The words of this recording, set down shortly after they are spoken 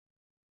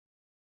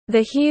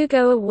The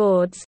Hugo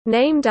Awards,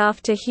 named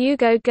after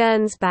Hugo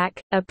Gernsback,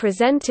 are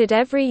presented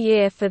every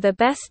year for the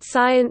best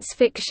science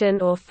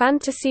fiction or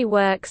fantasy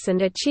works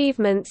and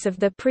achievements of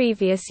the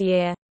previous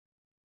year.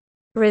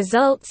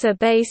 Results are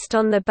based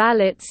on the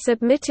ballots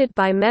submitted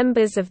by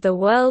members of the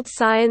World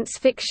Science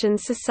Fiction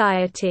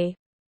Society.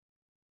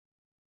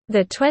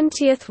 The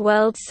 20th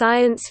World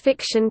Science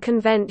Fiction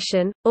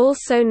Convention,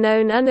 also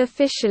known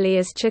unofficially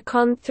as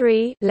CHICON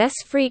 3, less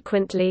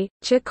frequently,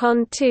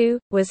 CHICON 2,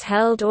 was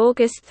held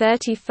August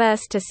 31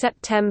 to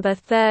September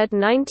 3,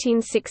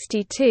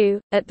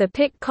 1962, at the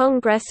Pick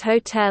Congress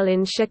Hotel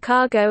in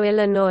Chicago,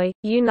 Illinois,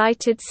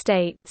 United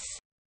States.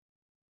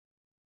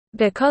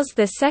 Because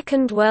the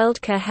Second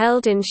Worldcon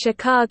held in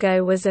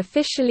Chicago was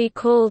officially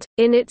called,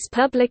 in its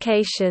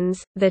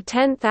publications, the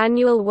 10th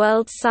Annual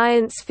World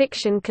Science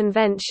Fiction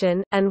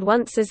Convention, and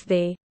once as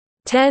the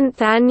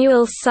 10th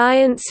Annual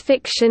Science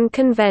Fiction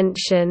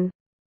Convention,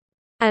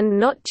 and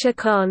not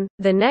CHICON,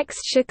 the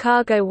next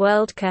Chicago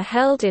Worldcon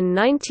held in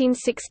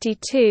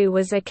 1962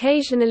 was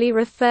occasionally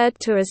referred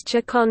to as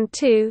CHICON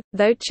 2,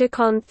 though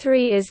CHICON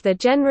 3 is the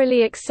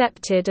generally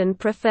accepted and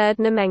preferred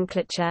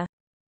nomenclature.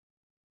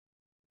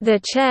 The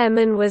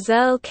chairman was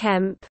Earl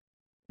Kemp.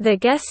 The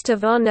guest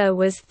of honor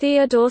was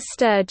Theodore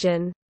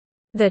Sturgeon.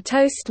 The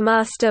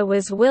toastmaster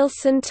was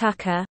Wilson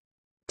Tucker.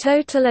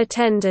 Total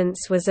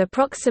attendance was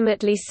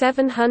approximately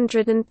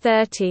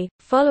 730.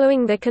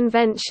 Following the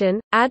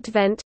convention,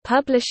 Advent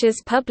Publishers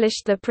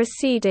published the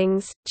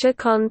proceedings,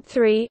 CHICON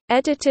 3,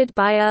 edited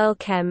by Earl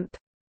Kemp.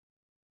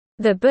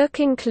 The book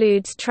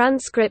includes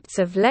transcripts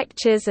of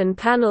lectures and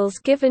panels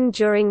given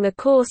during the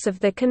course of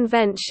the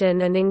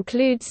convention and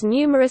includes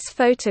numerous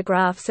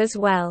photographs as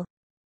well.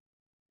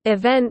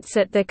 Events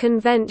at the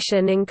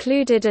convention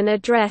included an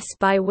address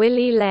by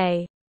Willy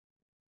Ley.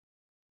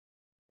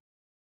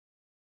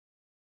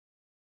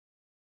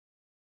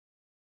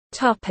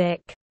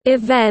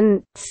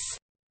 Events.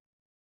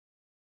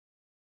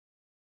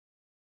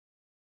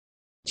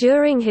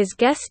 During his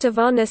guest of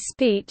honor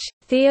speech,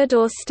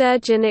 Theodore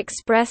Sturgeon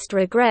expressed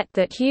regret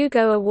that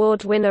Hugo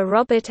Award winner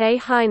Robert A.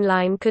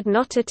 Heinlein could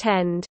not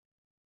attend.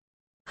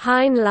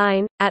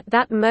 Heinlein, at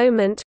that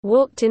moment,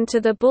 walked into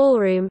the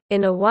ballroom,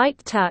 in a white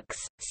tux,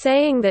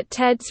 saying that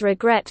Ted's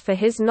regret for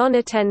his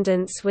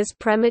non-attendance was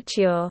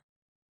premature.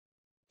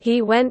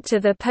 He went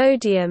to the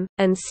podium,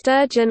 and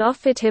Sturgeon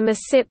offered him a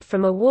sip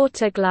from a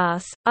water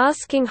glass,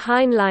 asking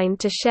Heinlein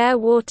to share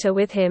water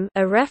with him,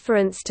 a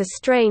reference to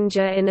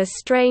Stranger in a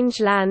Strange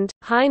Land.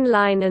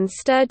 Heinlein and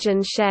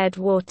Sturgeon shared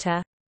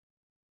water.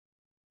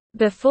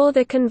 Before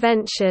the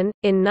convention,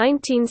 in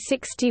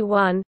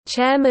 1961,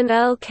 Chairman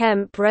Earl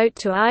Kemp wrote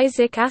to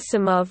Isaac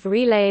Asimov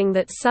relaying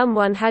that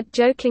someone had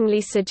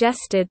jokingly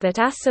suggested that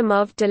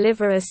Asimov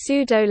deliver a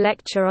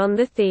pseudo-lecture on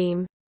the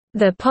theme,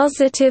 "The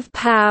Positive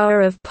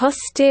Power of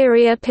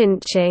Posterior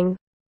Pinching,"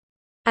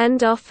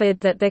 and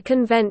offered that the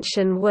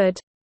convention would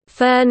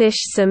furnish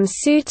some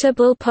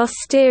suitable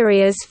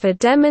posteriors for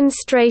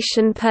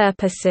demonstration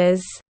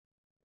purposes.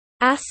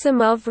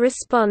 Asimov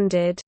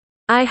responded,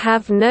 "I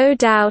have no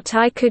doubt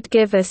I could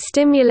give a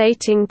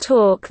stimulating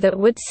talk that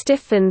would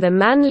stiffen the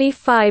manly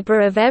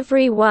fiber of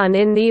everyone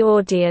in the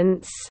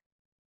audience."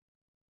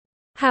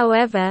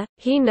 However,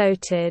 he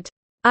noted,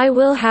 "I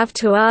will have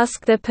to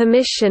ask the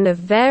permission of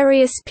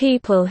various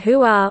people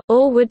who are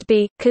or would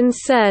be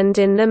concerned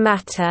in the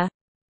matter.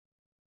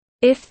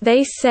 If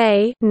they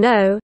say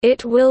no,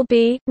 it will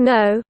be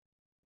no."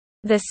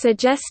 The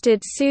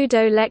suggested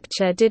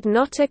pseudo-lecture did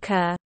not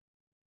occur.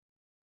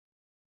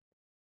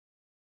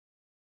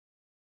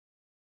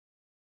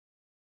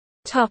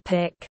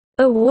 Topic: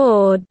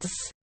 Awards.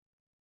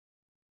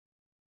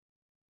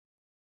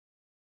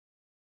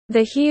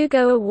 The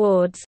Hugo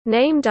Awards,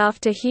 named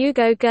after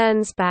Hugo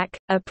Gernsback,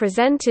 are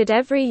presented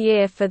every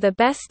year for the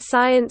best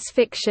science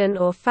fiction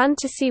or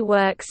fantasy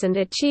works and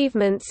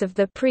achievements of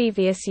the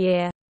previous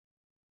year.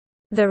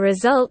 The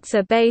results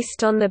are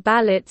based on the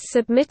ballots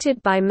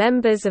submitted by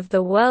members of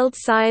the World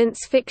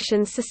Science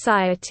Fiction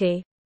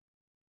Society.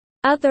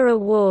 Other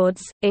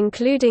awards,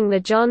 including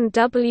the John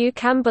W.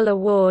 Campbell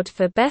Award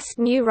for Best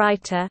New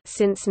Writer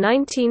since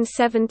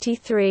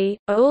 1973,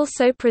 are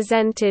also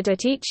presented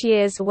at each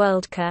year's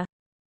Worldcon.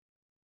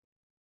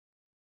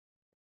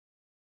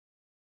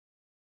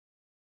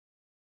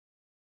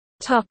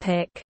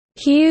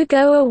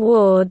 Hugo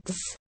Awards.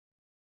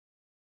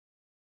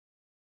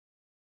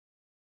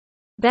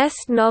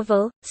 Best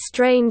Novel,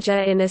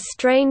 Stranger in a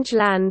Strange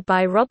Land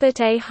by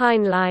Robert A.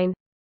 Heinlein.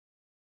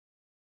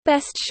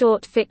 Best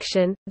Short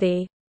Fiction,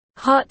 the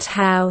Hot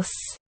House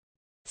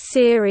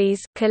series,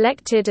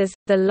 collected as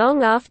The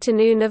Long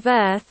Afternoon of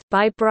Earth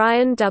by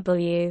Brian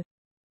W.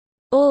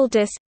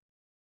 Aldiss.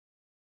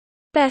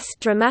 Best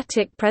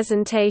Dramatic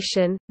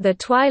Presentation, The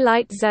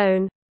Twilight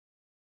Zone.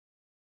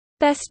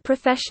 Best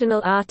Professional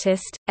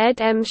Artist,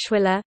 Ed M.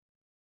 Schwiller.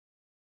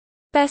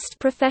 Best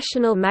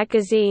Professional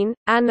Magazine,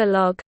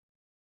 Analog.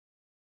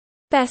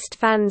 Best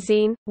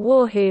Fanzine,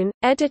 Warhoon,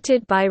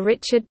 edited by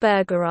Richard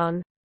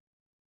Bergeron.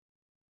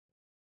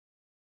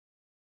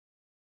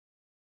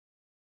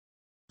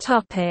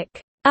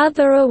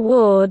 Other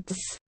awards.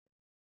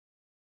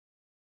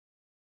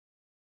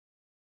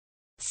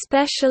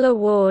 Special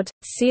Award,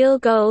 Seal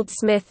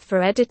Goldsmith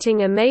for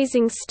editing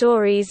amazing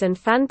stories and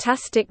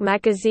fantastic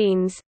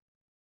magazines.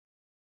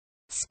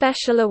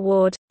 Special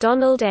Award,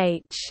 Donald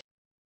H.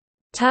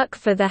 Tuck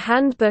for the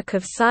Handbook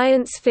of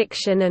Science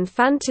Fiction and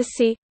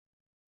Fantasy.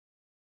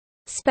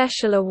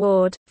 Special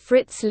Award,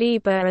 Fritz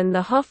Leiber and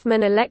the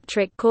Hoffman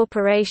Electric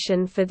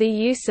Corporation for the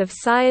use of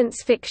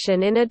science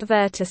fiction in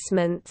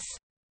advertisements.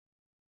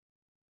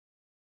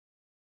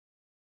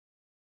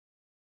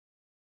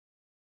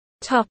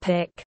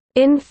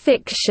 In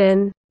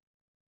fiction.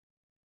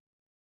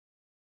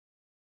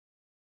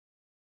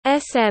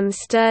 S. M.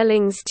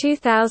 Stirling's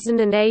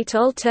 2008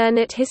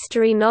 alternate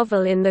history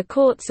novel In the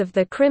Courts of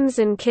the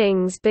Crimson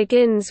Kings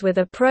begins with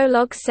a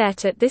prologue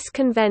set at this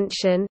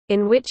convention,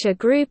 in which a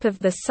group of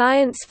the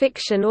science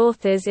fiction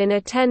authors in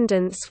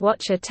attendance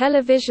watch a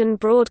television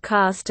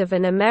broadcast of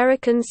an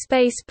American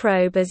space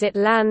probe as it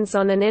lands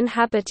on an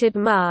inhabited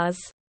Mars.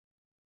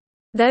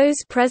 Those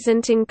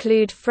present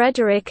include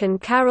Frederick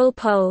and Carol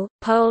Pohl,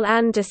 Pohl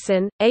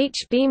Anderson,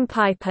 H. Beam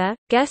Piper,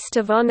 guest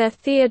of honor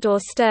Theodore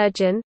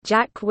Sturgeon,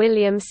 Jack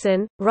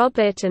Williamson,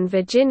 Robert and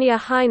Virginia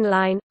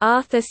Heinlein,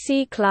 Arthur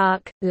C.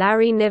 Clarke,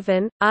 Larry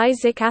Niven,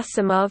 Isaac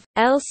Asimov,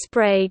 L.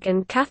 Sprague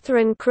and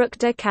Catherine Crook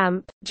de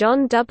Camp,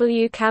 John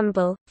W.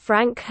 Campbell,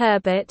 Frank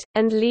Herbert,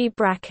 and Lee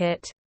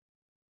Brackett.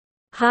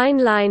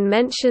 Heinlein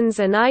mentions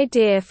an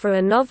idea for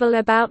a novel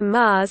about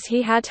Mars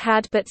he had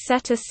but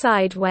set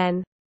aside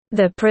when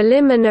the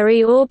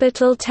preliminary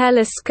orbital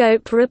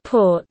telescope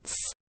reports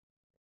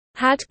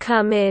had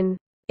come in.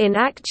 In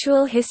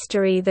actual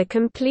history, the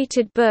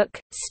completed book,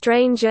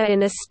 Stranger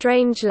in a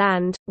Strange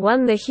Land,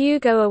 won the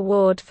Hugo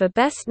Award for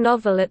Best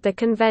Novel at the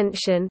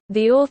convention.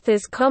 The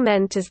authors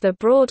comment as the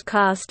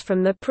broadcast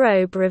from the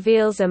probe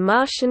reveals a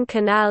Martian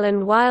canal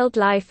and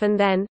wildlife, and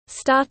then,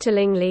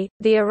 startlingly,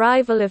 the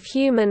arrival of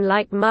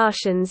human-like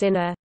Martians in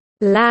a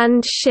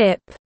land ship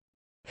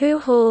who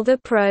haul the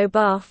probe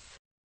off.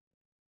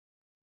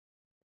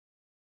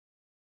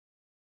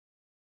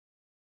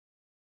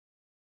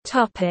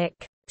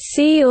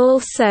 See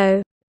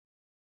also: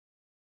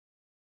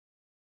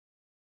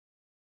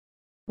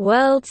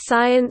 World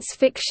Science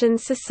Fiction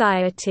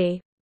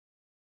Society.